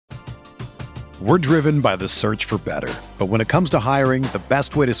We're driven by the search for better. But when it comes to hiring, the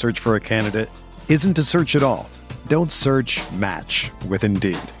best way to search for a candidate isn't to search at all. Don't search, match with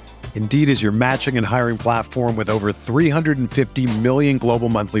Indeed. Indeed is your matching and hiring platform with over 350 million global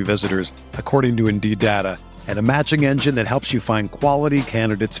monthly visitors, according to Indeed data, and a matching engine that helps you find quality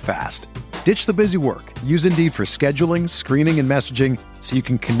candidates fast. Ditch the busy work. Use Indeed for scheduling, screening, and messaging so you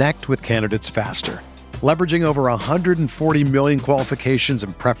can connect with candidates faster. Leveraging over 140 million qualifications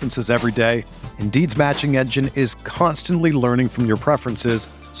and preferences every day, Indeed's matching engine is constantly learning from your preferences,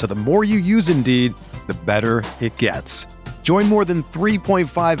 so the more you use Indeed, the better it gets. Join more than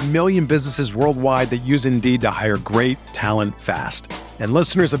 3.5 million businesses worldwide that use Indeed to hire great talent fast. And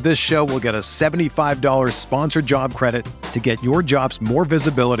listeners of this show will get a $75 sponsored job credit to get your jobs more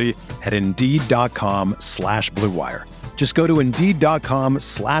visibility at Indeed.com/Blue Wire. Just go to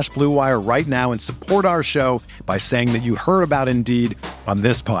Indeed.com/Blue Wire right now and support our show by saying that you heard about Indeed on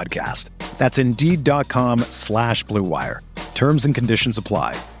this podcast. That's Indeed.com/Blue Wire. Terms and conditions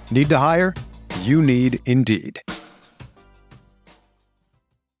apply. Need to hire? You need Indeed.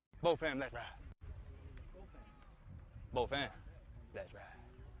 Both fam, let's ride. Both fam, let's ride.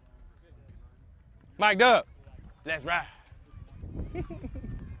 Mic'd up, let's ride.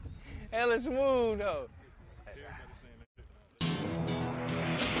 Hella smooth though. Let's ride.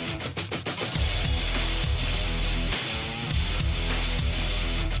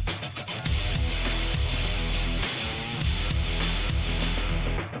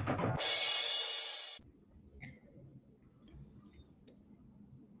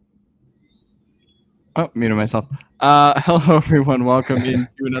 Oh, muted myself. Hello, everyone. Welcome into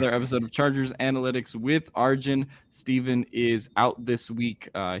another episode of Chargers Analytics with Arjun. Steven is out this week.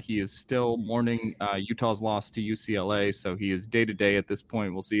 He is still mourning Utah's loss to UCLA, so he is day-to-day at this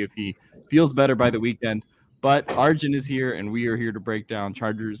point. We'll see if he feels better by the weekend. But Arjun is here, and we are here to break down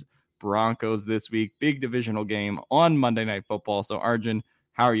Chargers Broncos this week. Big divisional game on Monday Night Football. So, Arjun,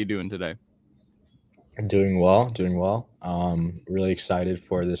 how are you doing today? Doing well. Really excited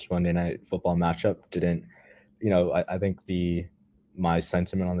for this Monday Night Football matchup. I think my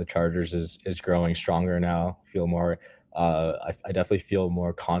sentiment on the Chargers is growing stronger now. Feel more. I definitely feel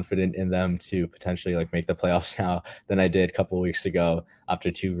more confident in them to potentially make the playoffs now than I did a couple of weeks ago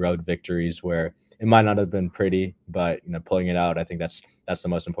after 2 road victories where it might not have been pretty, but pulling it out, I think that's the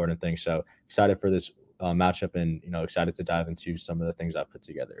most important thing. So excited for this matchup and excited to dive into some of the things I've put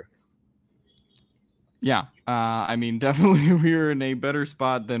together. Yeah, definitely we were in a better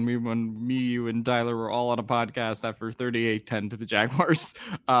spot than when me, you, and Tyler were all on a podcast after 38-10 to the Jaguars,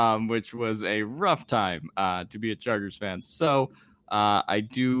 which was a rough time to be a Chargers fan. So I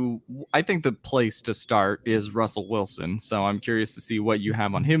think the place to start is Russell Wilson. So I'm curious to see what you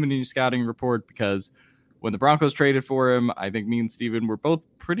have on him in your scouting report, because when the Broncos traded for him, I think me and Steven were both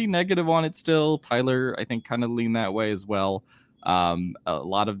pretty negative on it still. Tyler, I think, kind of leaned that way as well. A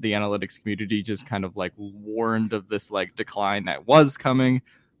lot of the analytics community just kind of warned of this decline that was coming.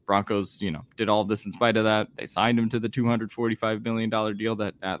 Broncos, did all of this in spite of that. They signed him to the $245 million deal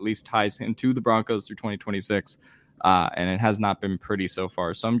that at least ties him to the Broncos through 2026. And it has not been pretty so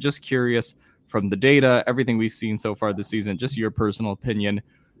far. So I'm just curious, from the data, everything we've seen so far this season, just your personal opinion.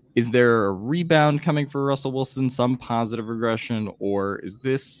 Is there a rebound coming for Russell Wilson, some positive regression, or is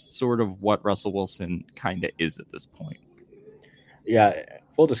this sort of what Russell Wilson kind of is at this point? Yeah,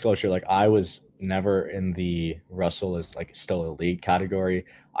 full disclosure, I was never in the Russell is still elite category.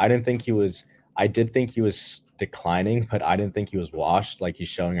 I did think he was declining, but I didn't think he was washed like he's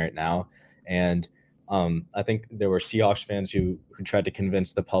showing right now. And I think there were Seahawks fans who tried to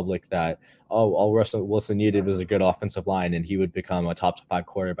convince the public that, all Russell Wilson needed was a good offensive line and he would become a top 5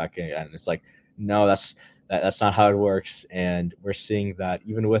 quarterback. And it's no, that's not how it works. And we're seeing that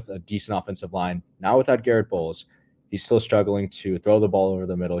even with a decent offensive line, now without Garrett Bowles, he's still struggling to throw the ball over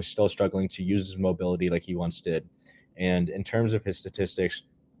the middle. He's still struggling to use his mobility like he once did. And in terms of his statistics,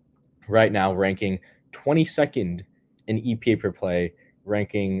 right now ranking 22nd in EPA per play,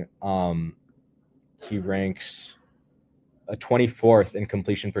 he ranks a 24th in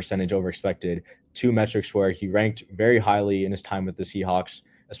completion percentage over expected, 2 metrics where he ranked very highly in his time with the Seahawks,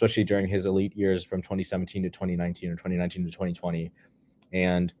 especially during his elite years from 2017 to 2019 or 2019 to 2020.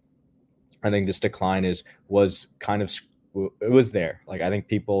 And I think this decline was there. I think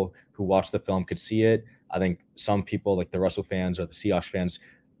people who watched the film could see it. I think some people like the Russell fans or the Seahawks fans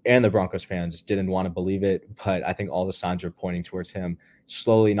and the Broncos fans didn't want to believe it, but I think all the signs are pointing towards him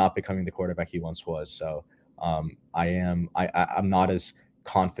slowly not becoming the quarterback he once was. So I'm not as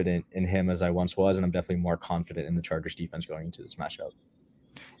confident in him as I once was, and I'm definitely more confident in the Chargers defense going into this matchup.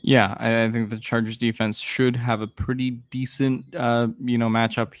 Yeah, I think the Chargers defense should have a pretty decent,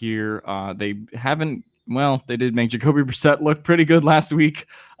 matchup here. They did make Jacoby Brissett look pretty good last week.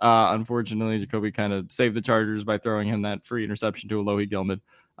 Unfortunately, Jacoby kind of saved the Chargers by throwing him that free interception to Alohi Gilman.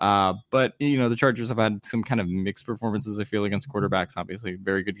 But the Chargers have had some kind of mixed performances, I feel, against quarterbacks. Obviously,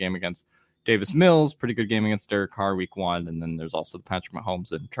 very good game against Davis Mills, pretty good game against Derek Carr week 1. And then there's also the Patrick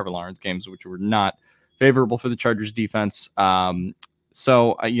Mahomes and Trevor Lawrence games, which were not favorable for the Chargers defense.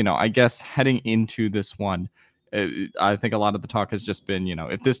 So, I guess heading into this one, I think a lot of the talk has just been,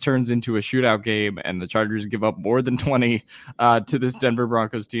 if this turns into a shootout game and the Chargers give up more than 20 to this Denver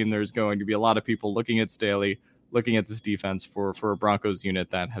Broncos team, there's going to be a lot of people looking at Staley, looking at this defense for a Broncos unit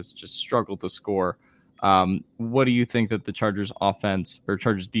that has just struggled to score. What do you think that the Chargers offense or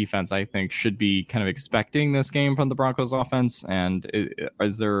Chargers defense, I think, should be kind of expecting this game from the Broncos offense? And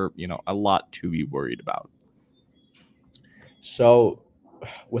is there, a lot to be worried about? So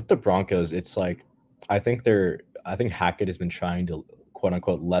with the Broncos, it's like I think Hackett has been trying to quote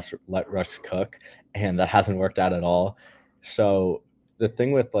unquote let Russ cook, and that hasn't worked out at all. So the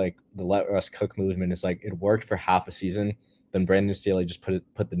thing with like the let Russ cook movement is like it worked for half a season. Then Brandon Staley just put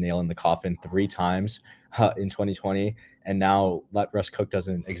the nail in the coffin 3 times in 2020, and now let Russ cook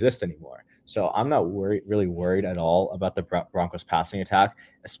doesn't exist anymore. So I'm not really worried at all about the Broncos passing attack,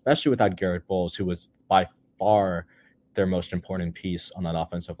 especially without Garrett Bowles, who was by far their most important piece on that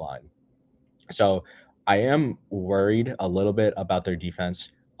offensive line. So I am worried a little bit about their defense.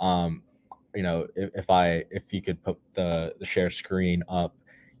 If you could put the shared screen up,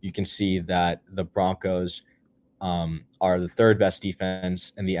 you can see that the Broncos are the 3rd best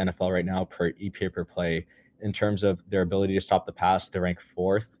defense in the NFL right now per EPA per play. In terms of their ability to stop the pass, they rank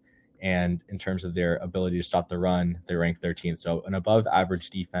 4th. And in terms of their ability to stop the run, they rank 13th. So an above average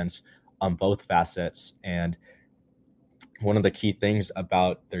defense on both facets. And one of the key things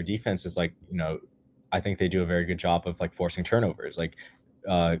about their defense is I think they do a very good job of forcing turnovers.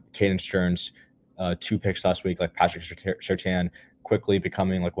 Caden Stearns, 2 picks last week, Patrick Surtain quickly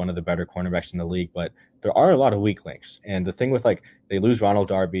becoming one of the better cornerbacks in the league. But there are a lot of weak links. And the thing with they lose Ronald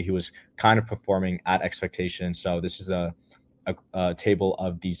Darby, who was kind of performing at expectation. So this is a table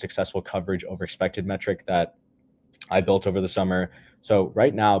of the successful coverage over expected metric that I built over the summer. So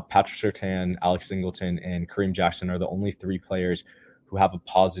right now, Patrick Surtain, Alex Singleton, and Kareem Jackson are the only 3 players who have a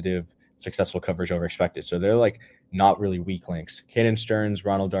positive successful coverage over expected. So they're not really weak links. Caden Stearns,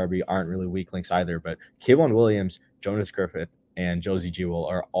 Ronald Darby aren't really weak links either, but K'Waun Williams, Jonas Griffith, and Josie Jewell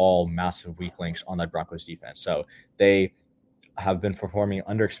are all massive weak links on that Broncos defense. So they have been performing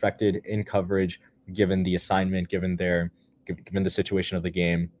under expected in coverage, given the assignment, given the situation of the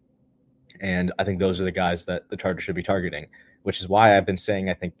game. And I think those are the guys that the Chargers should be targeting, which is why I've been saying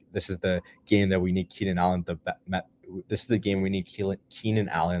I think this is the game that we need Keenan Allen Keenan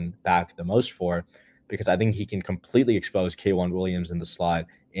Allen back the most for, because I think he can completely expose K'Waun Williams in the slot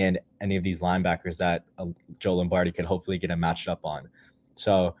and any of these linebackers that Joe Lombardi can hopefully get him matched up on.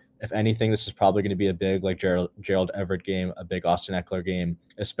 So if anything, this is probably going to be a big Gerald Everett game, a big Austin Eckler game,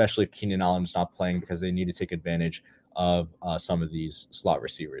 especially if Keenan Allen's not playing, because they need to take advantage of some of these slot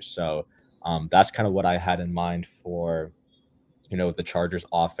receivers. So that's kind of what I had in mind for, the Chargers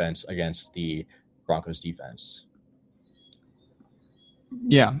offense against the Broncos defense.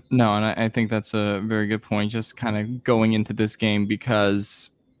 Yeah, no, and I think that's a very good point, just kind of going into this game,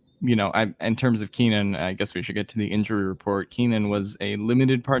 because, in terms of Keenan, I guess we should get to the injury report. Keenan was a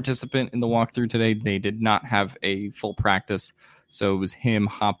limited participant in the walkthrough today. They did not have a full practice. So it was him,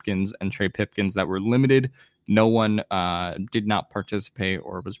 Hopkins, and Trey Pipkins that were limited. No one did not participate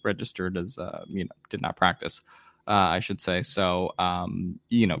or was registered as, did not practice, I should say. So,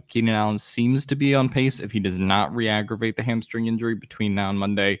 Keenan Allen seems to be on pace, if he does not re-aggravate the hamstring injury between now and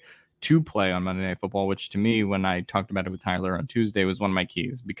Monday, to play on Monday Night Football, which to me, when I talked about it with Tyler on Tuesday, was one of my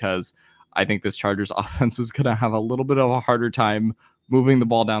keys, because I think this Chargers offense was going to have a little bit of a harder time moving the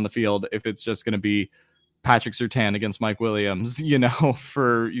ball down the field if it's just going to be Patrick Surtain against Mike Williams,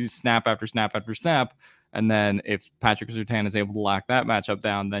 for snap after snap after snap. And then if Patrick Surtain is able to lock that matchup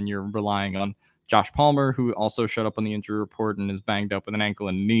down, then you're relying on Josh Palmer, who also showed up on the injury report and is banged up with an ankle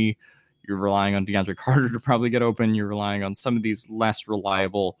and a knee. You're relying on DeAndre Carter to probably get open. You're relying on some of these less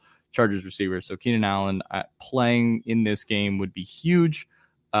reliable Chargers receivers. So Keenan Allen playing in this game would be huge.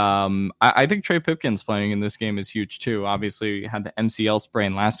 I think Trey Pipkins playing in this game is huge too. Obviously, we had the MCL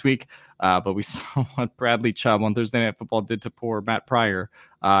sprain last week, but we saw what Bradley Chubb on Thursday Night Football did to poor Matt Pryor.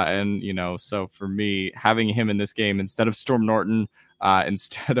 So for me, having him in this game instead of Storm Norton,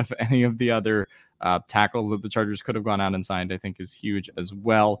 instead of any of the other tackles that the Chargers could have gone out and signed, I think is huge as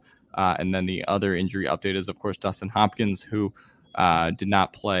well. And then the other injury update is, of course, Dustin Hopkins, who did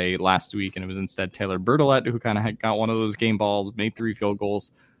not play last week, and it was instead Taylor Bertolette who kind of got one of those game balls, made 3 field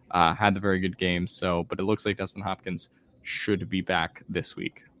goals, had the very good game. So, but it looks like Dustin Hopkins should be back this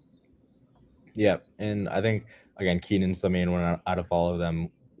week. Yeah, and I think again Keenan's the main one out of all of them.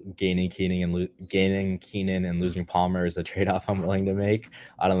 Gaining Keenan and losing Palmer is a trade-off I'm willing to make.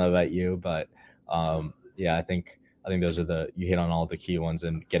 I don't know about you, but yeah, I think those are you hit on all the key ones,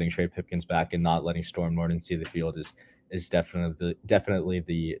 and getting Trey Pipkins back and not letting Storm Norton see the field is definitely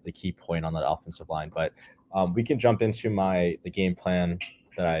the key point on that offensive line. But we can jump into the game plan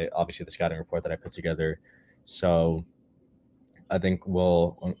that obviously the scouting report that I put together. So I think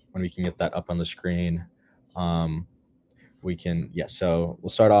when we can get that up on the screen, we can, so we'll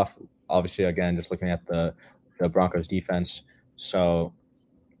start off, obviously, again, just looking at the Broncos defense. So,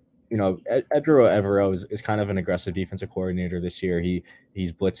 Edgar Evero is kind of an aggressive defensive coordinator this year.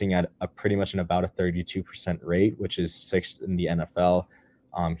 He's blitzing at pretty much about a 32% rate, which is 6th in the NFL.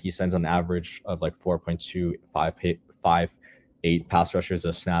 He sends an average of like 4.258 pass rushers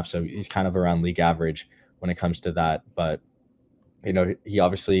a snap. So he's kind of around league average when it comes to that. But, he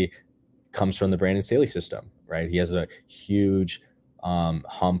obviously comes from the Brandon Staley system, right? He has a huge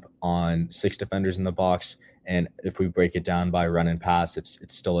hump on 6 defenders in the box, and if we break it down by run and pass, it's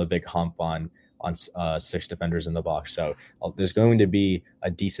still a big hump on 6 defenders in the box. So there's going to be a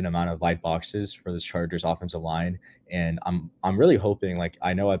decent amount of light boxes for this Chargers offensive line, and I'm really hoping, like,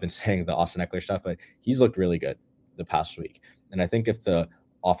 I know I've been saying the Austin Eckler stuff, but he's looked really good the past week, and I think if the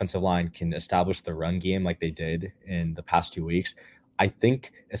offensive line can establish the run game like they did in the past 2 weeks, I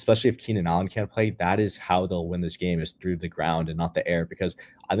think, especially if Keenan Allen can't play, that is how they'll win this game, is through the ground and not the air, because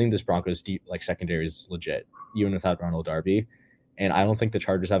I think this Broncos secondary is legit, even without Ronald Darby. And I don't think the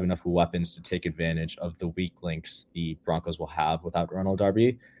Chargers have enough weapons to take advantage of the weak links the Broncos will have without Ronald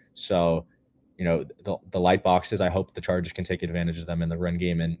Darby. So, the light boxes, I hope the Chargers can take advantage of them in the run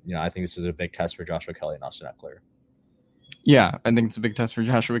game. And, I think this is a big test for Joshua Kelly and Austin Eckler. Yeah, I think it's a big test for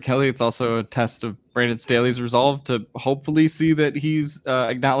Joshua Kelly. It's also a test of Brandon Staley's resolve to hopefully see that he's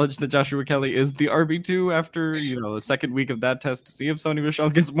acknowledged that Joshua Kelly is the RB2 after, a second week of that test, to see if Sony Michel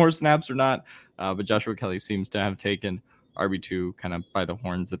gets more snaps or not. But Joshua Kelly seems to have taken RB2 kind of by the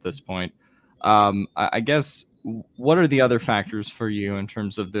horns at this point. I guess, what are the other factors for you in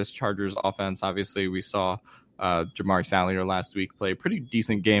terms of this Chargers offense? Obviously, we saw Jamari Sallier last week play a pretty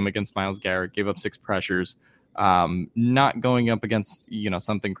decent game against Myles Garrett, gave up 6 pressures. Not going up against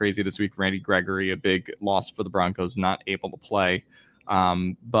something crazy this week. Randy Gregory, a big loss for the Broncos, not able to play.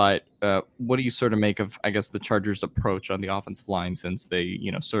 But what do you sort of make of, I guess, the Chargers' approach on the offensive line, since they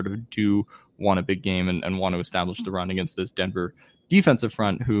sort of do want a big game and want to establish the run against this Denver defensive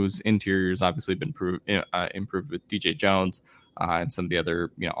front, whose interior has obviously been improved with DJ Jones and some of the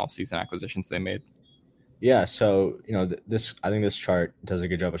other offseason acquisitions they made? Yeah, so I think this chart does a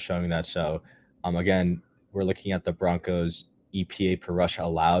good job of showing that. So again, we're looking at the Broncos EPA per rush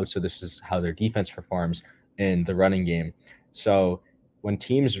allowed. So this is how their defense performs in the running game. So when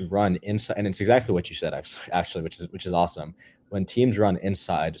teams run inside, and it's exactly what you said, actually, which is awesome. When teams run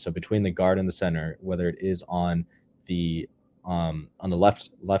inside, so between the guard and the center, whether it is on the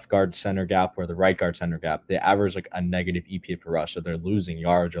left guard center gap or the right guard center gap, they average like a negative EPA per rush. So they're losing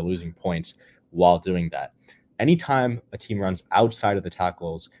yards or losing points while doing that. Anytime a team runs outside of the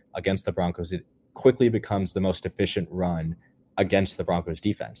tackles against the Broncos, it quickly becomes the most efficient run against the Broncos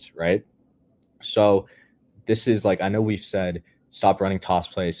defense, right? So this is, like, I know we've said stop running toss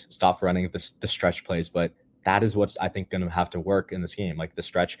plays, stop running the stretch plays, but that is what's, I think, going to have to work in this game. Like the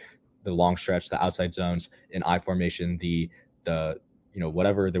stretch, the long stretch, the outside zones in I formation, the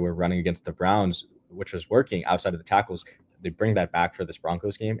whatever they were running against the Browns, which was working outside of the tackles, they bring that back for this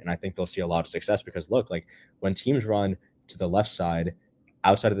Broncos game, and I think they'll see a lot of success, because look, like when teams run to the left side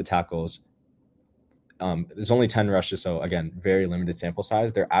outside of the tackles, there's only 10 rushes, so again, very limited sample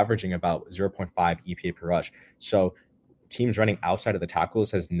size. They're averaging about 0.5 EPA per rush. So teams running outside of the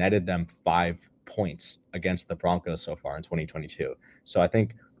tackles has netted them 5 points against the Broncos so far in 2022. So I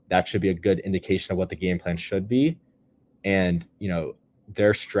think that should be a good indication of what the game plan should be. And,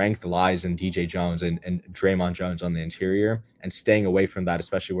 their strength lies in DJ Jones and Draymond Jones on the interior, and staying away from that,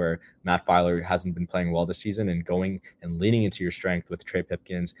 especially where Matt Filer hasn't been playing well this season, and going and leaning into your strength with Trey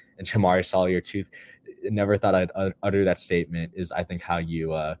Pipkins and Jamari Sallier. Never thought I'd utter that statement, is I think how you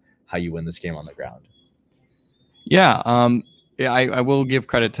win this game on the ground. Yeah. I will give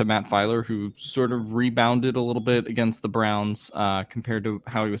credit to Matt Filer, who sort of rebounded a little bit against the Browns compared to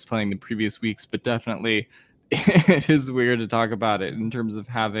how he was playing the previous weeks, but definitely it is weird to talk about it in terms of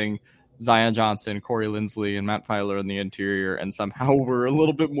having Zion Johnson, Corey Linsley, and Matt Filer in the interior, and somehow we're a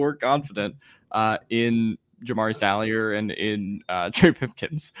little bit more confident in Jamari Sallier and in Trey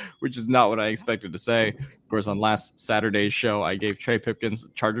Pipkins, which is not what I expected to say. Of course, on last Saturday's show, I gave Trey Pipkins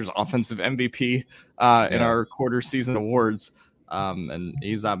Chargers offensive MVP in our quarter season awards. And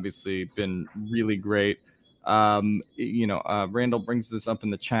he's obviously been really great. Randall brings this up in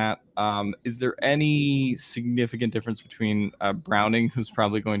the chat. Is there any significant difference between Browning, who's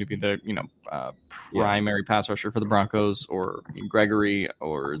probably going to be the primary pass rusher for the Broncos, or Gregory,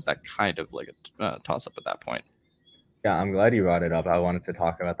 or is that kind of like a toss up at that point? Yeah, I'm glad you brought it up. I wanted to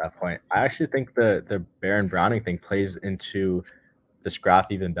talk about that point. I actually think the Baron Browning thing plays into this graph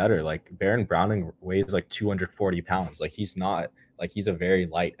even better. Like Baron Browning weighs like 240 pounds. Like he's not like he's a very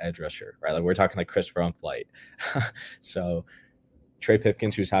light edge rusher, right? Like we're talking like Chris Rumph light. So Trey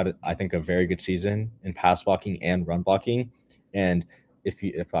Pipkins, who's had I think a very good season in pass blocking and run blocking, and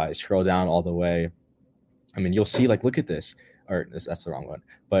if I scroll down all the way, I mean you'll see like look at this, or that's the wrong one.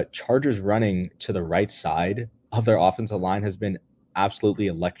 But Chargers running to the right side of their offensive line has been absolutely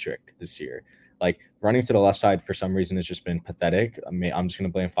electric this year. Like running to the left side for some reason has just been pathetic. I mean, I'm just going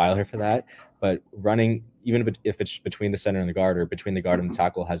to blame Filer for that. But running, even if it's between the center and the guard or between the guard and the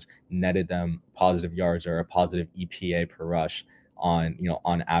tackle, has netted them positive yards or a positive EPA per rush on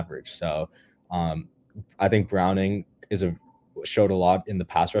average. So I think Browning showed a lot in the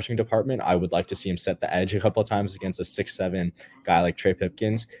pass rushing department. I would like to see him set the edge a couple of times against a 6'7" guy like Trey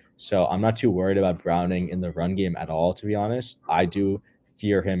Pipkins. So I'm not too worried about Browning in the run game at all, to be honest. I do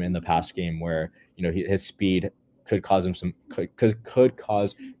fear him in the pass game where, his speed could cause him could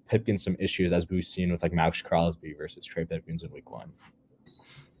cause Pipkins some issues, as we've seen with like Max Crosby versus Trey Pipkins in week 1.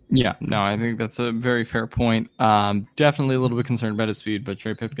 Yeah, no, I think that's a very fair point. Definitely a little bit concerned about his speed, but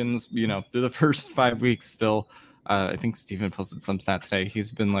Trey Pipkins, through the first 5 weeks still, I think Steven posted some stat today.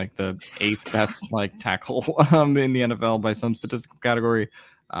 He's been like the 8th best like tackle in the NFL by some statistical category.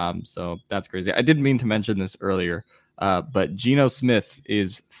 So that's crazy. I didn't mean to mention this earlier, but Geno Smith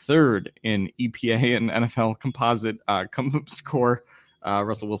is 3rd in EPA and NFL composite score.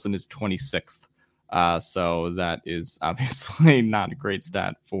 Russell Wilson is 26th. So that is obviously not a great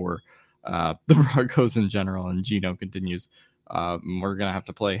stat for the Broncos in general. And Geno continues. We're going to have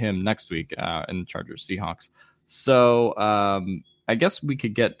to play him next week in Chargers Seahawks. So I guess we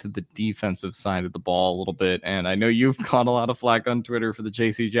could get to the defensive side of the ball a little bit. And I know you've caught a lot of flack on Twitter for the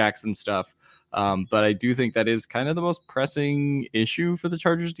JC Jackson stuff. But I do think that is kind of the most pressing issue for the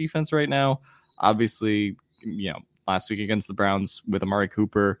Chargers defense right now. Obviously, last week against the Browns with Amari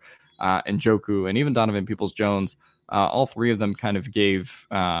Cooper and Njoku and even Donovan Peoples-Jones, all three of them kind of gave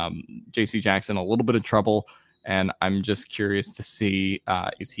JC Jackson a little bit of trouble. And I'm just curious to see,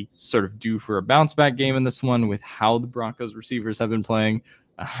 is he sort of due for a bounce back game in this one with how the Broncos receivers have been playing?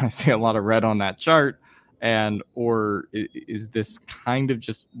 I see a lot of red on that chart. Or is this kind of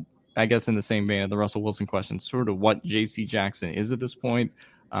just, I guess, in the same vein of the Russell Wilson question, sort of what JC Jackson is at this point?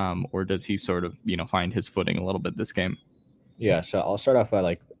 Or does he sort of, find his footing a little bit this game? Yeah. So I'll start off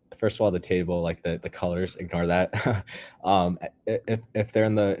by first of all, the table, the colors, ignore that.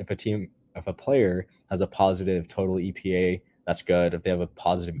 If a player has a positive total EPA, that's good. If they have a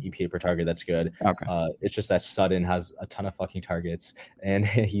positive EPA per target, that's good. Okay. It's just that Sutton has a ton of fucking targets, and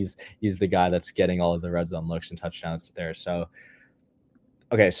he's the guy that's getting all of the red zone looks and touchdowns there. So,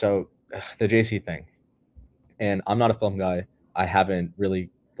 okay, so the JC thing, and I'm not a film guy. I haven't really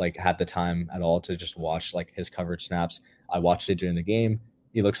had the time at all to just watch his coverage snaps. I watched it during the game.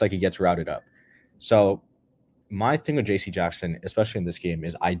 He looks like he gets routed up. So my thing with JC Jackson, especially in this game,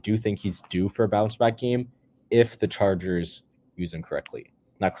 is I do think he's due for a bounce back game if the Chargers use him correctly.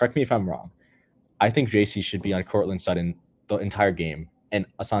 Now, correct me if I'm wrong. I think JC should be on Courtland Sutton the entire game, and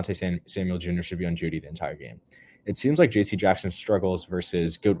Asante Samuel Jr. should be on Judy the entire game. It seems like JC Jackson struggles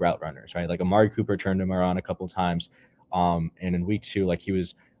versus good route runners, right? Like Amari Cooper turned him around a couple of times. And in week 2,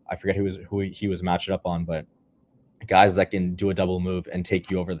 I forget who he was matched up on, but guys that can do a double move and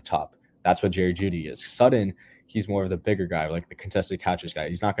take you over the top. That's what Jerry Jeudy is. Sutton, he's more of the bigger guy, like the contested catches guy.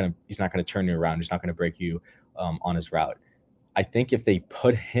 He's not gonna turn you around. He's not gonna break you on his route. I think if they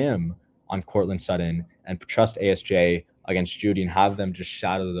put him on Courtland Sutton and trust ASJ against Jeudy and have them just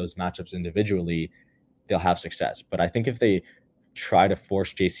shadow those matchups individually, they'll have success. But I think if they try to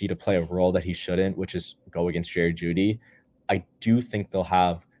force JC to play a role that he shouldn't, which is go against Jerry Jeudy, I do think they'll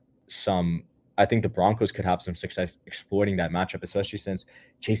have some. I think the Broncos could have some success exploiting that matchup, especially since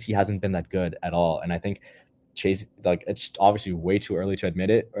JC hasn't been that good at all. And I think Chase, it's obviously way too early to admit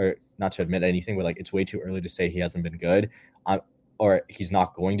it, or not to admit anything, but it's way too early to say he hasn't been good, or he's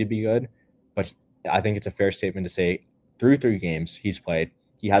not going to be good. But I think it's a fair statement to say through 3 games he's played,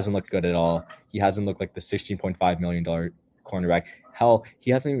 he hasn't looked good at all. He hasn't looked like the $16.5 million cornerback. Hell,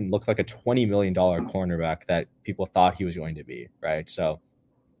 he hasn't even looked like a $20 million cornerback that people thought he was going to be, right? So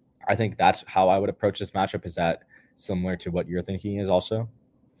I think that's how I would approach this matchup. Is that similar to what you're thinking is also?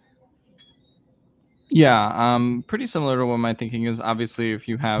 Yeah, pretty similar to what my thinking is. Obviously, if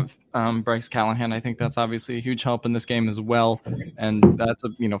you have Bryce Callahan, I think that's obviously a huge help in this game as well. And that's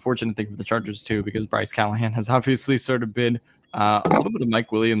a fortunate thing for the Chargers too, because Bryce Callahan has obviously sort of been a little bit of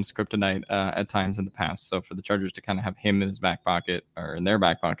Mike Williams kryptonite at times in the past. So for the Chargers to kind of have him in his back pocket, or in their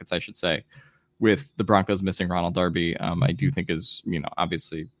back pockets, I should say, with the Broncos missing Ronald Darby, I do think is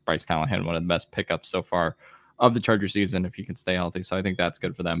obviously Bryce Callahan one of the best pickups so far of the Charger season if he can stay healthy. So I think that's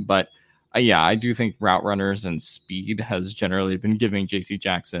good for them. But yeah, I do think route runners and speed has generally been giving J.C.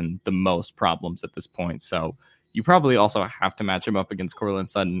 Jackson the most problems at this point. So you probably also have to match him up against Courtland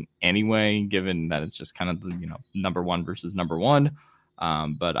Sutton anyway, given that it's just kind of the number one versus number one.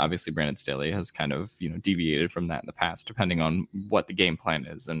 But obviously Brandon Staley has kind of deviated from that in the past, depending on what the game plan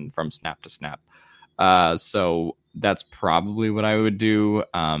is and from snap to snap. So that's probably what I would do.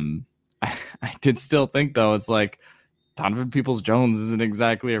 I did still think though, it's like Donovan Peoples-Jones isn't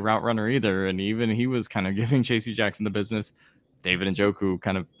exactly a route runner either, and even he was kind of giving J.C. Jackson the business. David Njoku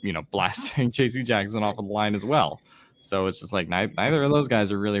kind of blasting J.C. Jackson off of the line as well. So it's just like neither of those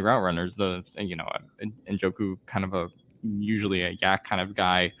guys are really route runners. Njoku kind of usually a yak kind of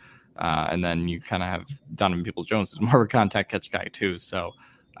guy, and then you kind of have Donovan Peoples-Jones who's more of a contact catch guy too. So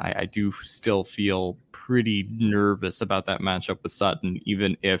I do still feel pretty nervous about that matchup with Sutton,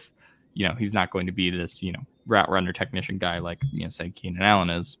 even if he's not going to be this route runner technician guy like say Keenan Allen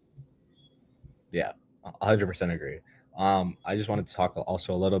is. Yeah, 100% agree. I just wanted to talk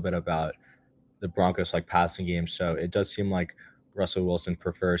also a little bit about the Broncos passing game. So it does seem like Russell Wilson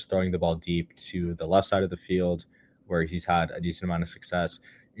prefers throwing the ball deep to the left side of the field, where he's had a decent amount of success.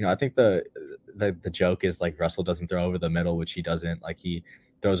 I think the joke is Russell doesn't throw over the middle, which he doesn't. He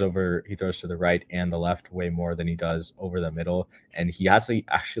throws to the right and the left way more than he does over the middle. And he actually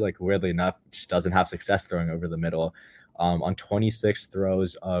weirdly enough, just doesn't have success throwing over the middle. On 26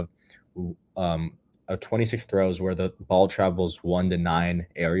 throws where the ball travels 1 to 9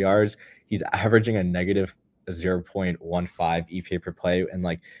 air yards, he's averaging a negative 0.15 EPA per play. And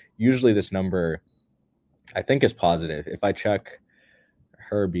usually this number I think is positive. If I check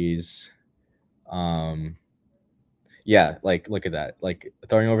Herbie's, yeah, look at that.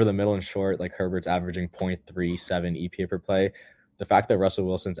 Throwing over the middle and short, Herbert's averaging 0.37 EPA per play. The fact that Russell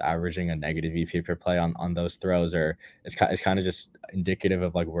Wilson's averaging a negative EPA per play on those throws is kind of just indicative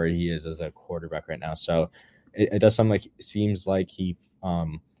of where he is as a quarterback right now. So it does seems like he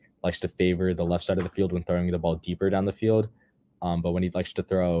likes to favor the left side of the field when throwing the ball deeper down the field. But when he likes to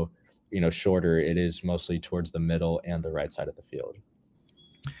throw, shorter, it is mostly towards the middle and the right side of the field.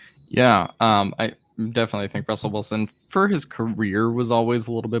 Yeah, I definitely think Russell Wilson for his career was always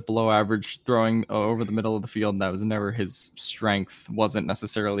a little bit below average throwing over the middle of the field. That was never his strength. Wasn't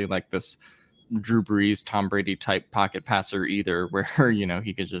necessarily this Drew Brees, Tom Brady type pocket passer either, where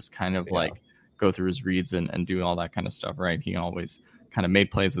he could just kind of go through his reads and do all that kind of stuff, right? He always kind of made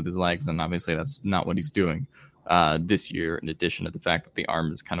plays with his legs, and obviously that's not what he's doing this year, in addition to the fact that the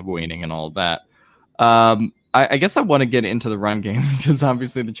arm is kind of waning and all of that. I guess I want to get into the run game because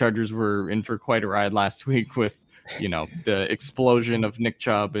obviously the Chargers were in for quite a ride last week with, the explosion of Nick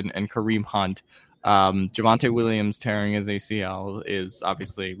Chubb and Kareem Hunt. Javonte Williams tearing his ACL is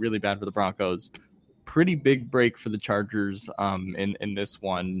obviously really bad for the Broncos. Pretty big break for the Chargers in this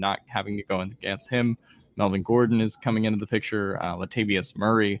one, not having to go against him. Melvin Gordon is coming into the picture. Latavius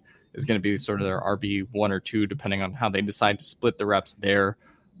Murray is going to be sort of their RB1 or 2, depending on how they decide to split the reps there.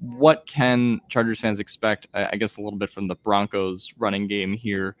 What can Chargers fans expect, I guess, a little bit from the Broncos running game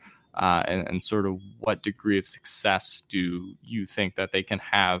here, and sort of what degree of success do you think that they can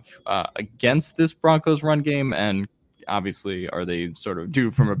have against this Broncos run game? And obviously, are they sort of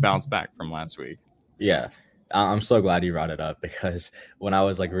due from a bounce back from last week? Yeah, I'm so glad you brought it up, because when I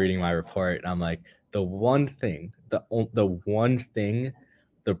was reading my report, I'm the one thing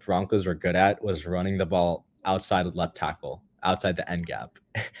the Broncos were good at was running the ball outside of left tackle, outside the end gap.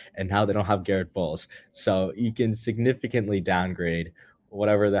 And now they don't have Garrett Bowles. So you can significantly downgrade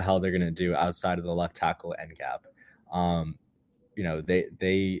whatever the hell they're going to do outside of the left tackle end gap.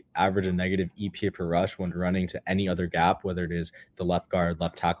 They average a negative EPA per rush when running to any other gap, whether it is the left guard,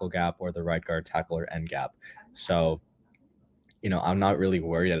 left tackle gap, or the right guard tackle or end gap. So, I'm not really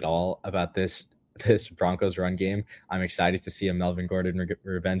worried at all about this Broncos run game. I'm excited to see a Melvin Gordon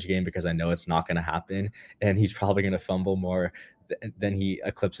revenge game, because I know it's not going to happen, and he's probably going to fumble more than he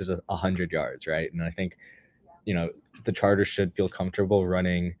eclipses 100 yards, right? And I think, the Chargers should feel comfortable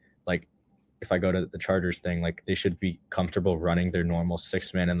running if I go to the Chargers thing, like they should be comfortable running their normal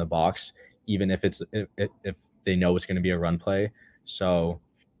 6-man in the box, even if if they know it's going to be a run play. So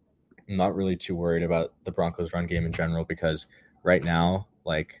I'm not really too worried about the Broncos run game in general, because right now,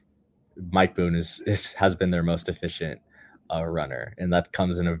 like Mike Boone has been their most efficient runner, and that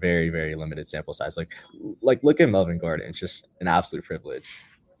comes in a very, very limited sample size. Like look at Melvin Gordon; it's just an absolute privilege.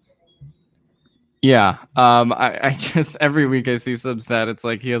 Yeah. I just every week I see some stat. It's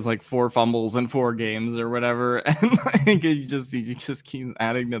like he has like 4 fumbles in 4 games or whatever, and like he just keeps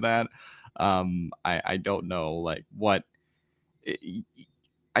adding to that. I don't know like what.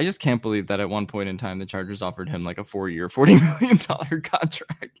 I just can't believe that at one point in time the Chargers offered him like a 4-year, $40 million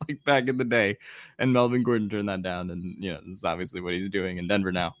contract like back in the day, and Melvin Gordon turned that down. And this is obviously what he's doing in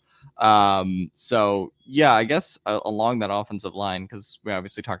Denver now. So yeah, I guess along that offensive line, because we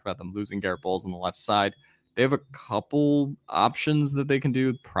obviously talked about them losing Garrett Bowles on the left side, they have a couple options that they can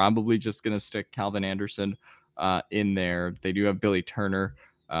do. Probably just going to stick Calvin Anderson in there. They do have Billy Turner,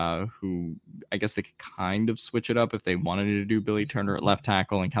 who I guess they could kind of switch it up if they wanted to do Billy Turner at left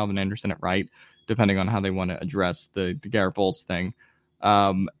tackle and Calvin Anderson at right, depending on how they want to address the Garrett Bowles thing.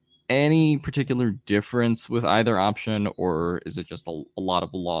 Any particular difference with either option, or is it just a lot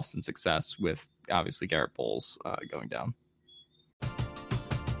of loss and success with obviously Garrett Bowles going down?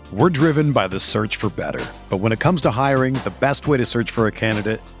 We're driven by the search for better. But when it comes to hiring, the best way to search for a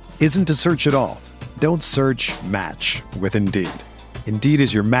candidate isn't to search at all. Don't search, match with Indeed. Indeed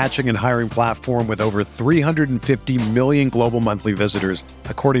is your matching and hiring platform with over 350 million global monthly visitors,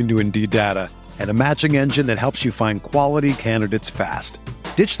 according to Indeed data, and a matching engine that helps you find quality candidates fast.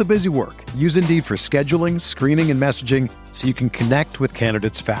 Ditch the busy work. Use Indeed for scheduling, screening, and messaging so you can connect with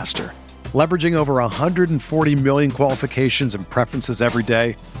candidates faster. Leveraging over 140 million qualifications and preferences every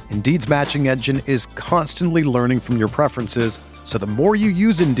day, Indeed's matching engine is constantly learning from your preferences, so the more you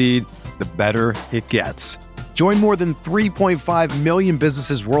use Indeed, the better it gets. Join more than 3.5 million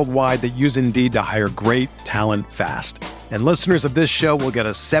businesses worldwide that use Indeed to hire great talent fast. And listeners of this show will get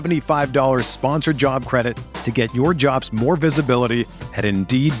a $75 sponsored job credit to get your jobs more visibility at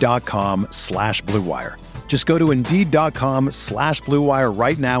Indeed.com/Blue Wire. Just go to Indeed.com/Blue Wire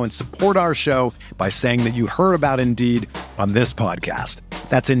right now and support our show by saying that you heard about Indeed on this podcast.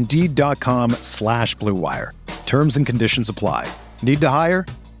 That's Indeed.com/Blue Wire. Terms and conditions apply. Need to hire?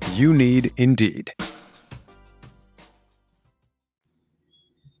 You need Indeed.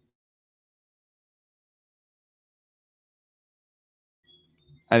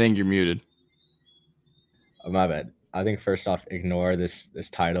 I think you're muted. Oh, my bad. I think first off, ignore this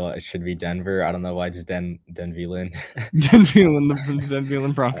title. It should be Denver. I don't know why it's Denvilan.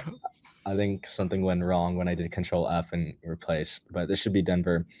 Denvilan Broncos. I think something went wrong when I did Control F and replace, but this should be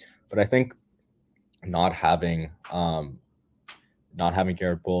Denver. But I think not having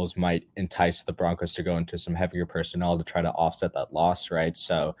Garrett Bowles might entice the Broncos to go into some heavier personnel to try to offset that loss, right?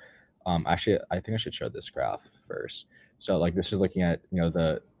 So actually, I think I should show this graph first. So like this is looking at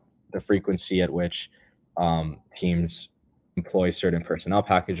the frequency at which teams employ certain personnel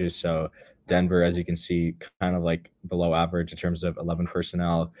packages. So Denver, as you can see, kind of like below average in terms of 11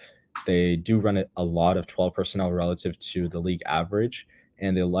 personnel. They do run a lot of 12 personnel relative to the league average,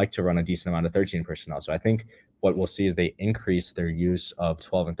 and they like to run a decent amount of 13 personnel. So I think what we'll see is they increase their use of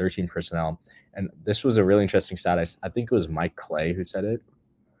 12 and 13 personnel. And this was a really interesting stat. I think it was Mike Clay who said it,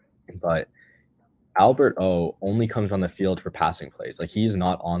 but Albert O only comes on the field for passing plays. Like he's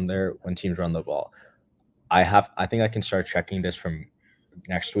not on there when teams run the ball. I think I can start checking this from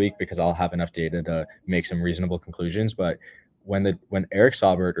next week because I'll have enough data to make some reasonable conclusions. But when Eric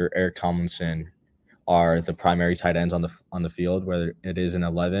Saubert or Eric Tomlinson are the primary tight ends on the field, whether it is an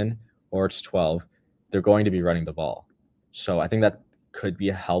 11 or it's 12, they're going to be running the ball. So I think that could be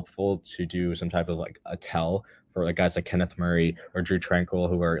helpful to do some type of like a tell for like guys like Kenneth Murray or Drew Tranquil,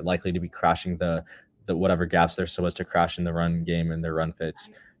 who are likely to be crashing the whatever gaps they're supposed to crash in the run game and their run fits.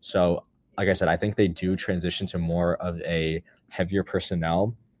 So like I said, I think they do transition to more of a heavier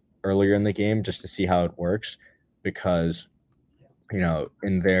personnel earlier in the game just to see how it works, because in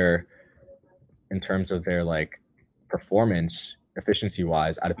terms of their like performance efficiency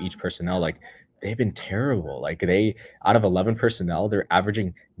wise out of each personnel, like they've been terrible. Like they, out of 11 personnel, they're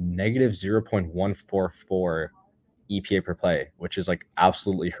averaging negative 0.144 EPA per play, which is like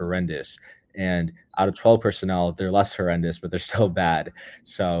absolutely horrendous. And out of 12 personnel, they're less horrendous, but they're still bad.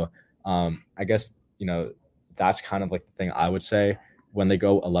 So I guess, that's kind of like the thing I would say. When they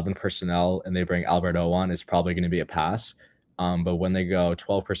go 11 personnel and they bring Albert O on, it's probably going to be a pass. But when they go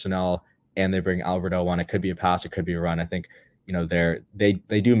 12 personnel and they bring Albert O on, it could be a pass, it could be a run. I think,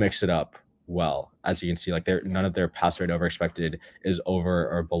 they do mix it up well. As you can see, like none of their pass rate over expected is over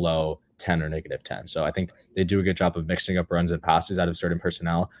or below 10 or negative 10. So I think they do a good job of mixing up runs and passes out of certain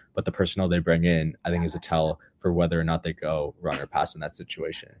personnel, but the personnel they bring in, I think, is a tell for whether or not they go run or pass in that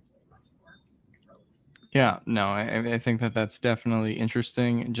situation. Yeah, no, I think that's definitely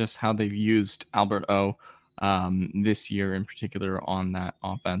interesting, just how they've used Albert O this year in particular on that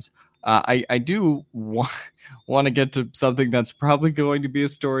offense. I do want to get to something that's probably going to be a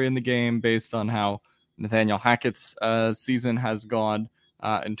story in the game based on how Nathaniel Hackett's season has gone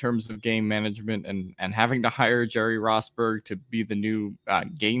in terms of game management and having to hire Jerry Rosberg to be the new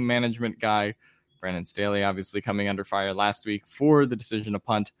game management guy. Brandon Staley obviously coming under fire last week for the decision to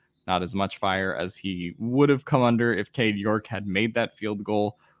punt. Not as much fire as he would have come under if Cade York had made that field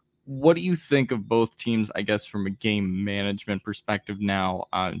goal. What do you think of both teams, I guess, from a game management perspective now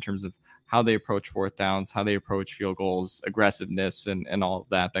in terms of how they approach fourth downs, how they approach field goals, aggressiveness, and all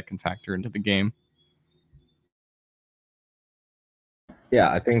of that can factor into the game?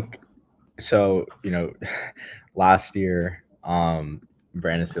 Yeah, I think so. Last year,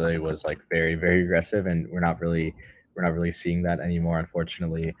 Brandon Staley was like very, very aggressive, and we're not really seeing that anymore,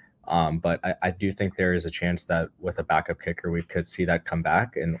 unfortunately. But I do think there is a chance that with a backup kicker, we could see that come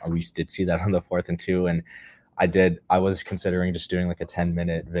back. And we did see that on the 4th and 2. And I was considering just doing like a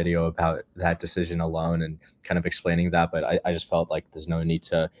 10-minute video about that decision alone and kind of explaining that. But I just felt like there's no need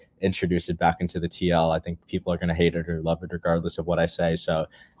to introduce it back into the TL. I think people are going to hate it or love it regardless of what I say. So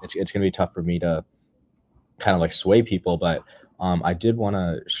it's going to be tough for me to kind of like sway people. But I did want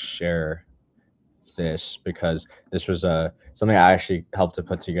to share this because this was something I actually helped to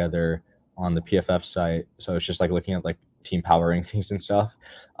put together on the PFF site. So it's just like looking at like team power rankings and stuff.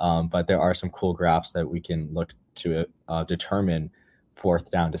 But there are some cool graphs that we can look to determine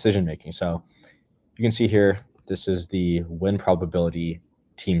fourth down decision making. So you can see here, this is the win probability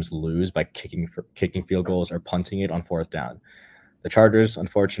teams lose by kicking field goals or punting it on fourth down. The Chargers,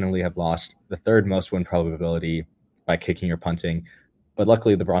 unfortunately, have lost the 3rd most win probability by kicking or punting. But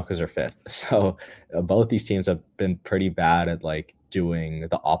luckily, the Broncos are 5th. So both these teams have been pretty bad at like doing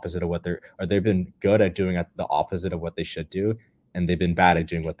the opposite of what they've been good at doing the opposite of what they should do, and they've been bad at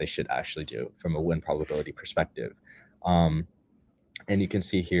doing what they should actually do from a win probability perspective. And you can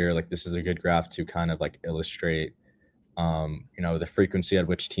see here, like this is a good graph to kind of like illustrate, the frequency at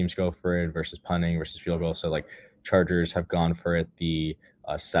which teams go for it versus punting versus field goal. So like Chargers have gone for it the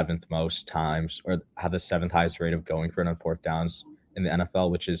 7th most times, or have the 7th highest rate of going for it on fourth downs in the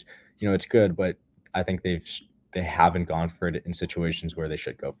NFL, which is, it's good, but I think they haven't gone for it in situations where they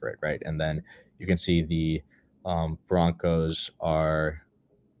should go for it, right? And then you can see the Broncos are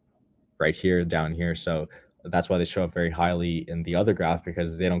right here, down here. So that's why they show up very highly in the other graph,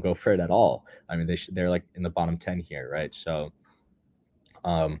 because they don't go for it at all. I mean, they're like in the bottom 10 here, right? So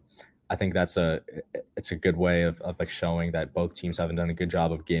I think it's a good way of like showing that both teams haven't done a good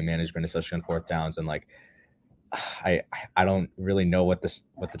job of game management, especially on fourth downs. And like, I don't really know what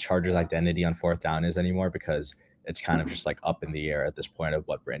the Chargers' identity on fourth down is anymore, because it's kind of just like up in the air at this point of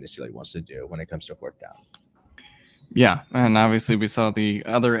what Brandon Staley wants to do when it comes to fourth down. Yeah, and obviously we saw the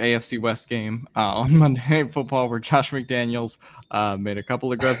other AFC West game on Monday Night Football where Josh McDaniels made a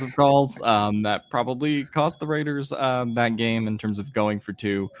couple aggressive calls that probably cost the Raiders that game in terms of going for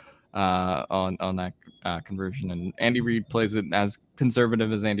 2 on that conversion. And Andy Reid plays it as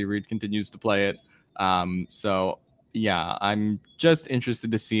conservative as Andy Reid continues to play it. So yeah, I'm just interested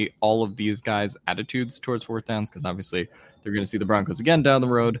to see all of these guys' attitudes towards fourth downs, because obviously they're going to see the Broncos again down the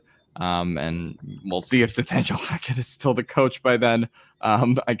road. And we'll see if Nathaniel Hackett is still the coach by then.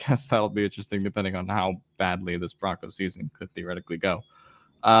 I guess that'll be interesting depending on how badly this Broncos season could theoretically go.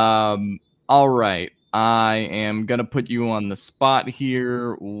 All right. I am going to put you on the spot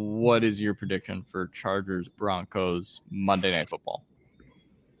here. What is your prediction for Chargers Broncos Monday Night Football?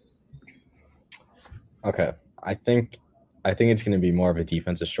 Okay. I think it's going to be more of a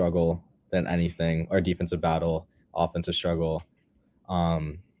defensive struggle than anything, or defensive battle, offensive struggle.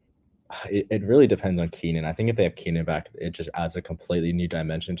 It really depends on Keenan. I think if they have Keenan back, it just adds a completely new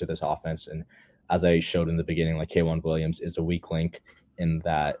dimension to this offense. And as I showed in the beginning, like K'Wan Williams is a weak link in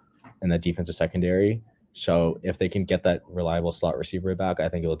that defensive secondary. So if they can get that reliable slot receiver back, I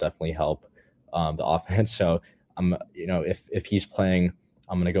think it will definitely help the offense. So if he's playing,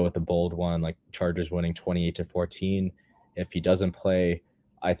 I'm going to go with the bold one, like Chargers winning 28-14. If he doesn't play,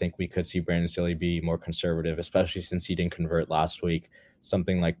 I think we could see Brandon Staley be more conservative, especially since he didn't convert last week.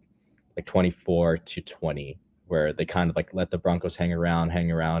 Something like 24-20, where they kind of like let the Broncos hang around,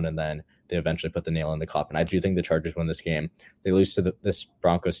 and then they eventually put the nail in the coffin. I do think the Chargers win this game. They lose to this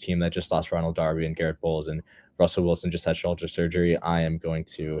Broncos team that just lost Ronald Darby and Garrett Bowles, and Russell Wilson just had shoulder surgery. I am going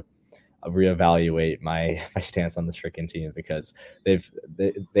to reevaluate my stance on this freaking team, because they've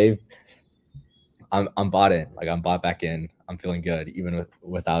I'm bought in. Like, I'm bought back in. I'm feeling good even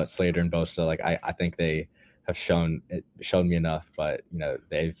without Slater and Bosa. Like, I think they have shown me enough, but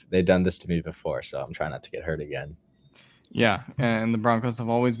they've done this to me before, so I'm trying not to get hurt again. Yeah, and the Broncos have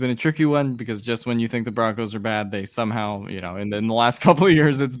always been a tricky one, because just when you think the Broncos are bad, they somehow, and in the last couple of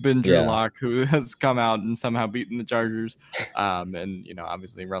years, it's been Drew Lock who has come out and somehow beaten the Chargers. And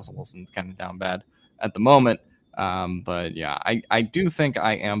obviously Russell Wilson's kind of down bad at the moment. But yeah, I do think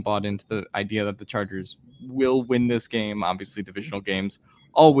I am bought into the idea that the Chargers will win this game. Obviously, divisional games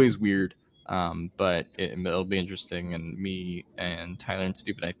always weird. But it'll be interesting. And me and Tyler and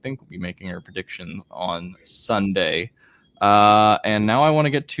Stupid, I think, will be making our predictions on Sunday. And now I want to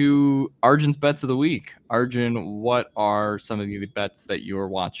get to Arjun's bets of the week. Arjun, what are some of the bets that you're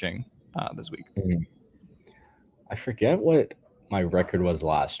watching this week? I forget what my record was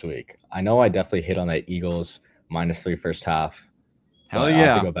last week. I know I definitely hit on that Eagles -3 first half. Hell yeah! I'll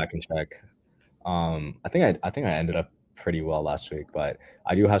have to go back and check. I think I ended up pretty well last week, but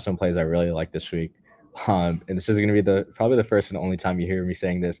I do have some plays I really like this week. And this is going to be probably the first and only time you hear me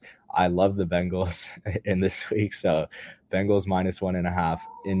saying this. I love the Bengals in this week, so Bengals -1.5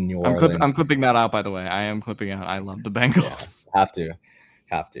 in New Orleans. I'm clipping that out, by the way. I am clipping out. I love the Bengals. Yeah,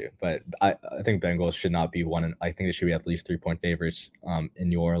 have to. But I think Bengals should not be one. I think they should be at least 3-point favorites in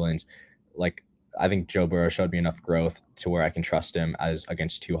New Orleans. Like, I think Joe Burrow showed me enough growth to where I can trust him as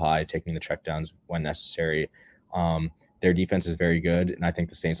against too high, taking the checkdowns when necessary. Their defense is very good, and I think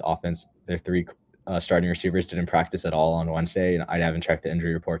the Saints offense, their 3 starting receivers didn't practice at all on Wednesday, and I haven't checked the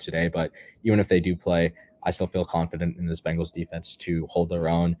injury report today, but even if they do play, I still feel confident in this Bengals defense to hold their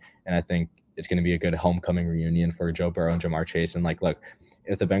own, and I think it's going to be a good homecoming reunion for Joe Burrow and Jamar Chase. And look,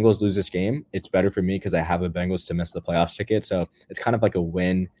 if the Bengals lose this game, it's better for me because I have the Bengals to miss the playoffs ticket, so it's kind of like a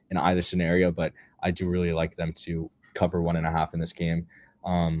win in either scenario, but I do really like them to cover 1.5 in this game.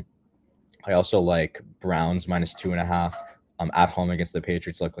 I also like Browns -2.5 at home against the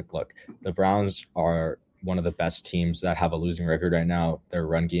Patriots. Look, the Browns are one of the best teams that have a losing record right now. Their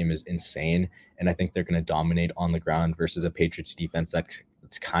run game is insane, and I think they're going to dominate on the ground versus a Patriots defense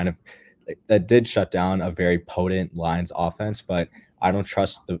that did shut down a very potent Lions offense, but I don't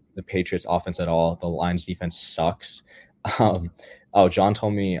trust the Patriots offense at all. The Lions defense sucks. John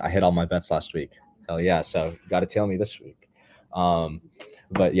told me I hit all my bets last week. Hell yeah, so you got to tell me this week.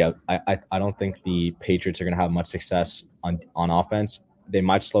 But yeah, I don't think the Patriots are going to have much success on offense. They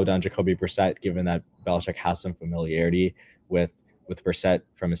might slow down Jacoby Brissett, given that Belichick has some familiarity with Brissett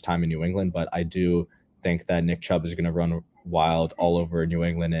from his time in New England. But I do think that Nick Chubb is going to run wild all over New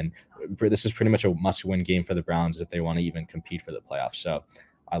England, and this is pretty much a must-win game for the Browns if they want to even compete for the playoffs. So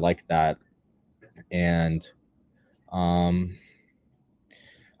I like that, and I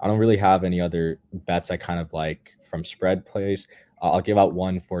don't really have any other bets I kind of like from spread plays. I'll give out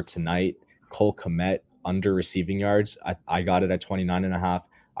one for tonight. Cole Kmet under receiving yards. I got it at 29.5.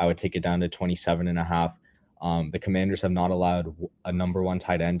 I would take it down to 27.5. The Commanders have not allowed a number 1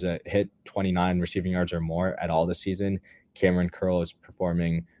 tight end to hit 29 receiving yards or more at all this season. Cameron Curl is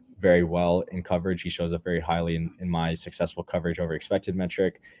performing very well in coverage. He shows up very highly in my successful coverage over expected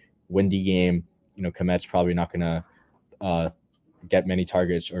metric. Windy game. Kmet's probably not going to get many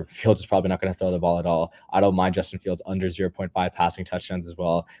targets, or Fields is probably not going to throw the ball at all. I don't mind Justin Fields under 0.5 passing touchdowns as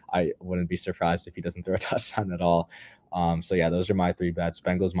well. I wouldn't be surprised if he doesn't throw a touchdown at all. So yeah, those are my 3 bets.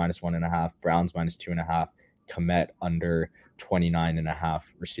 Bengals -1.5, Browns -2.5, Kmet under 29.5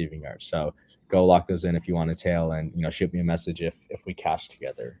 receiving yards. So go lock those in if you want to tail, and shoot me a message if we cash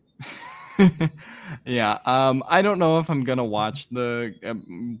together. Yeah, I don't know if I'm gonna watch the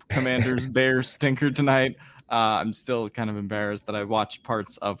Commanders Bears stinker tonight. I'm still kind of embarrassed that I watched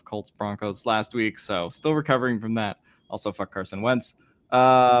parts of Colts Broncos last week, so still recovering from that. Also, fuck Carson Wentz.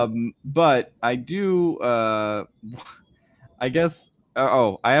 But I do. I guess.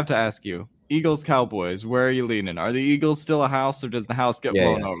 I have to ask you: Eagles Cowboys. Where are you leaning? Are the Eagles still a house, or does the house get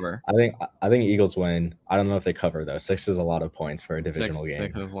blown over? I think Eagles win. I don't know if they cover though. 6 is a lot of points for a divisional game.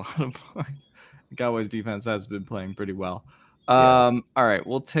 6 is a lot of points. The Cowboys defense has been playing pretty well. All right,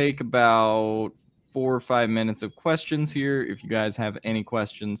 we'll take about 4 or 5 minutes of questions here. If you guys have any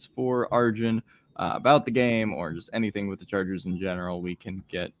questions for Arjun about the game or just anything with the Chargers in general, we can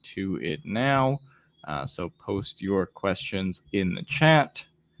get to it now. So post your questions in the chat.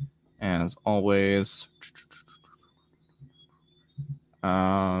 As always,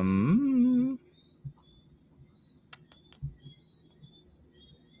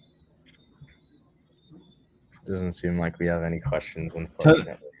 Doesn't seem like we have any questions,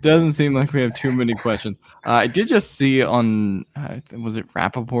 unfortunately. Doesn't seem like we have too many questions. I did just see on, was it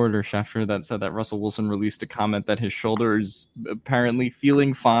Rappaport or Schefter that said that Russell Wilson released a comment that his shoulder is apparently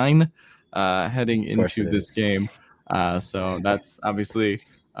feeling fine heading into this game. So that's obviously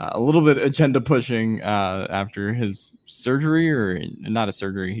a little bit agenda pushing after his surgery, or not a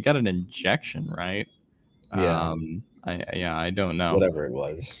surgery. He got an injection, right? Yeah. I don't know. Whatever it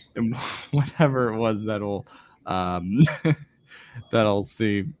was. Whatever it was that'll that'll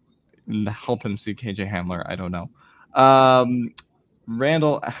help him see KJ Hamler. I don't know.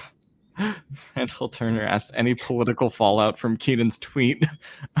 Randall Turner asked any political fallout from Keenan's tweet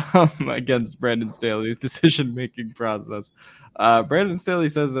against Brandon Staley's decision-making process. Brandon Staley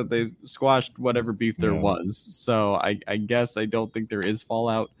says that they squashed whatever beef there was. So I guess I don't think there is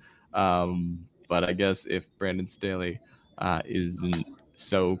fallout. But I guess if Brandon Staley isn't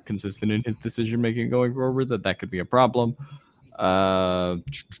so consistent in his decision-making going forward, that could be a problem.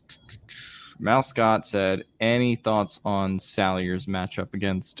 Mal Scott said, any thoughts on Salyer's matchup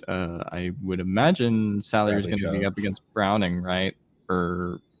against, I would imagine Salyer's going to be up against Browning, right?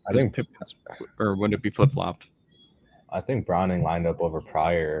 Or I think or would it be flip-flopped? I think Browning lined up over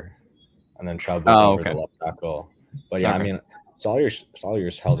Pryor, and then Chubb was over the left tackle. But yeah, I mean, Salyer's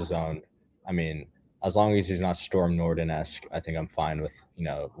held his own. I mean, as long as he's not Storm Norton-esque, I think I'm fine with,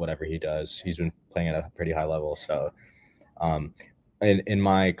 whatever he does. He's been playing at a pretty high level. So in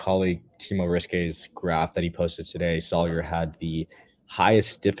my colleague Timo Riske's graph that he posted today, Salyer had the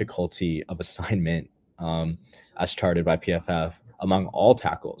highest difficulty of assignment as charted by PFF among all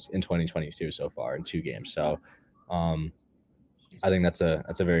tackles in 2022 so far in 2 games. So I think that's a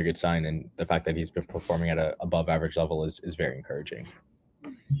very good sign, and the fact that he's been performing at a above average level is very encouraging.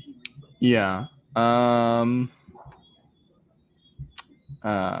 Yeah. I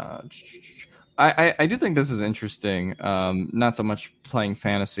do think this is interesting. Not so much playing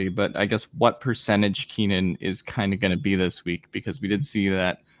fantasy, but I guess what percentage Keenan is kind of going to be this week, because we did see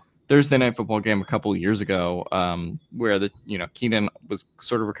that Thursday Night Football game a couple of years ago, where Keenan was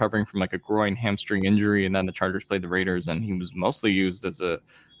sort of recovering from like a groin hamstring injury, and then the Chargers played the Raiders, and he was mostly used as a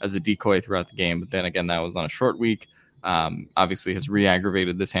decoy throughout the game. But then again, that was on a short week. Obviously has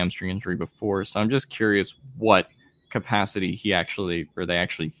re-aggravated this hamstring injury before, so I'm just curious what capacity they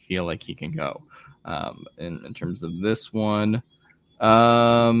actually feel like he can go in terms of this one.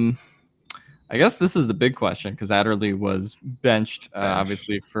 I guess this is the big question, because Adderley was benched,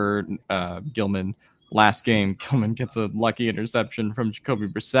 obviously, for Gilman last game. Gilman gets a lucky interception from Jacoby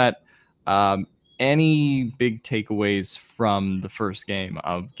Brissett. Any big takeaways from the first game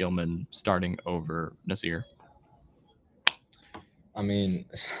of Gilman starting over Nasir? I mean,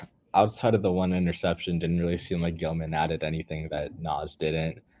 outside of the one interception, didn't really seem like Gilman added anything that Nas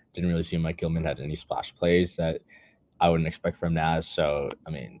didn't. Didn't really seem like Gilman had any splash plays that I wouldn't expect from Nas. So, I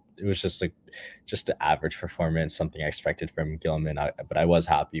mean, it was just an average performance, something I expected from Gilman. But I was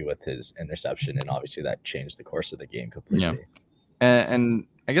happy with his interception, and obviously that changed the course of the game completely. Yeah. And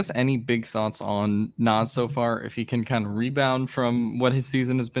I guess any big thoughts on Nas so far, if he can kind of rebound from what his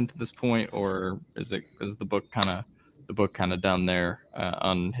season has been to this point, or is the book kind of down there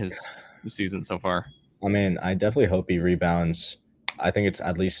on his season so far? I mean, I definitely hope he rebounds. I think it's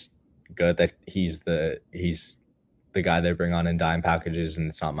at least good that he's the guy they bring on in dime packages, and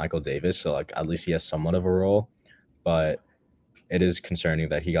it's not Michael Davis. So like at least he has somewhat of a role. But it is concerning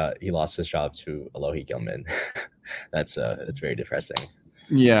that he lost his job to Alohi Gilman. That's very depressing.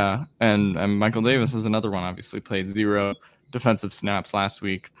 Yeah, and Michael Davis is another one. Obviously played 0 defensive snaps last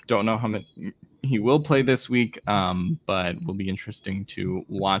week. Don't know how many he will play this week, but will be interesting to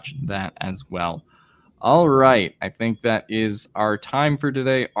watch that as well. All right, I think that is our time for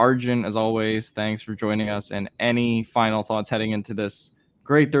today. Arjun, as always, thanks for joining us. And any final thoughts heading into this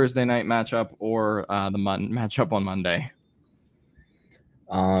great Thursday night matchup, or the matchup on Monday?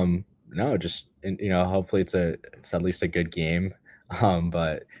 No, just hopefully it's at least a good game.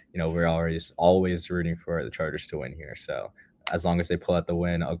 But we're always rooting for the Chargers to win here. So as long as they pull out the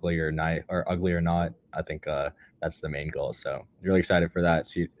win, ugly or not, I think that's the main goal. So really excited for that.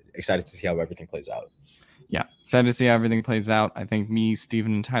 Excited to see how everything plays out. Yeah, excited to see how everything plays out. I think me,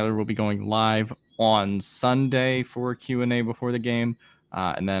 Steven, and Tyler will be going live on Sunday for Q&A before the game.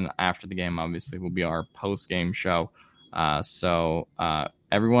 And then after the game, obviously, will be our post-game show. So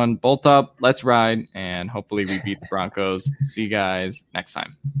everyone, bolt up, let's ride, and hopefully we beat the Broncos. See you guys next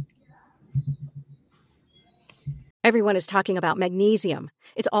time. Everyone is talking about magnesium.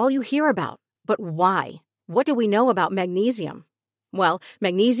 It's all you hear about. But why? What do we know about magnesium? Well,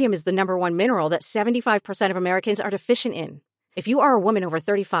 magnesium is the #1 mineral that 75% of Americans are deficient in. If you are a woman over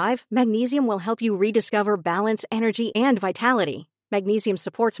 35, magnesium will help you rediscover balance, energy, and vitality. Magnesium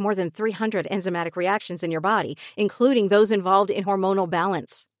supports more than 300 enzymatic reactions in your body, including those involved in hormonal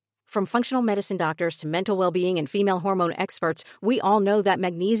balance. From functional medicine doctors to mental well-being and female hormone experts, we all know that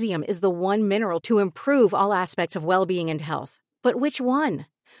magnesium is the one mineral to improve all aspects of well-being and health. But which one?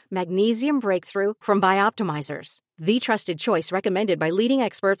 Magnesium Breakthrough from Bioptimizers, the trusted choice recommended by leading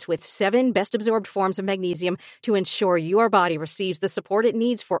experts with 7 best-absorbed forms of magnesium to ensure your body receives the support it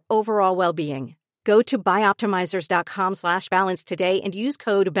needs for overall well-being. Go to bioptimizers.com/balance today and use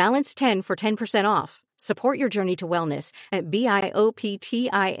code BALANCE10 for 10% off. Support your journey to wellness at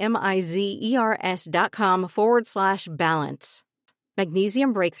bioptimizers.com/balance.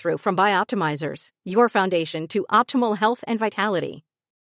 Magnesium Breakthrough from Bioptimizers, your foundation to optimal health and vitality.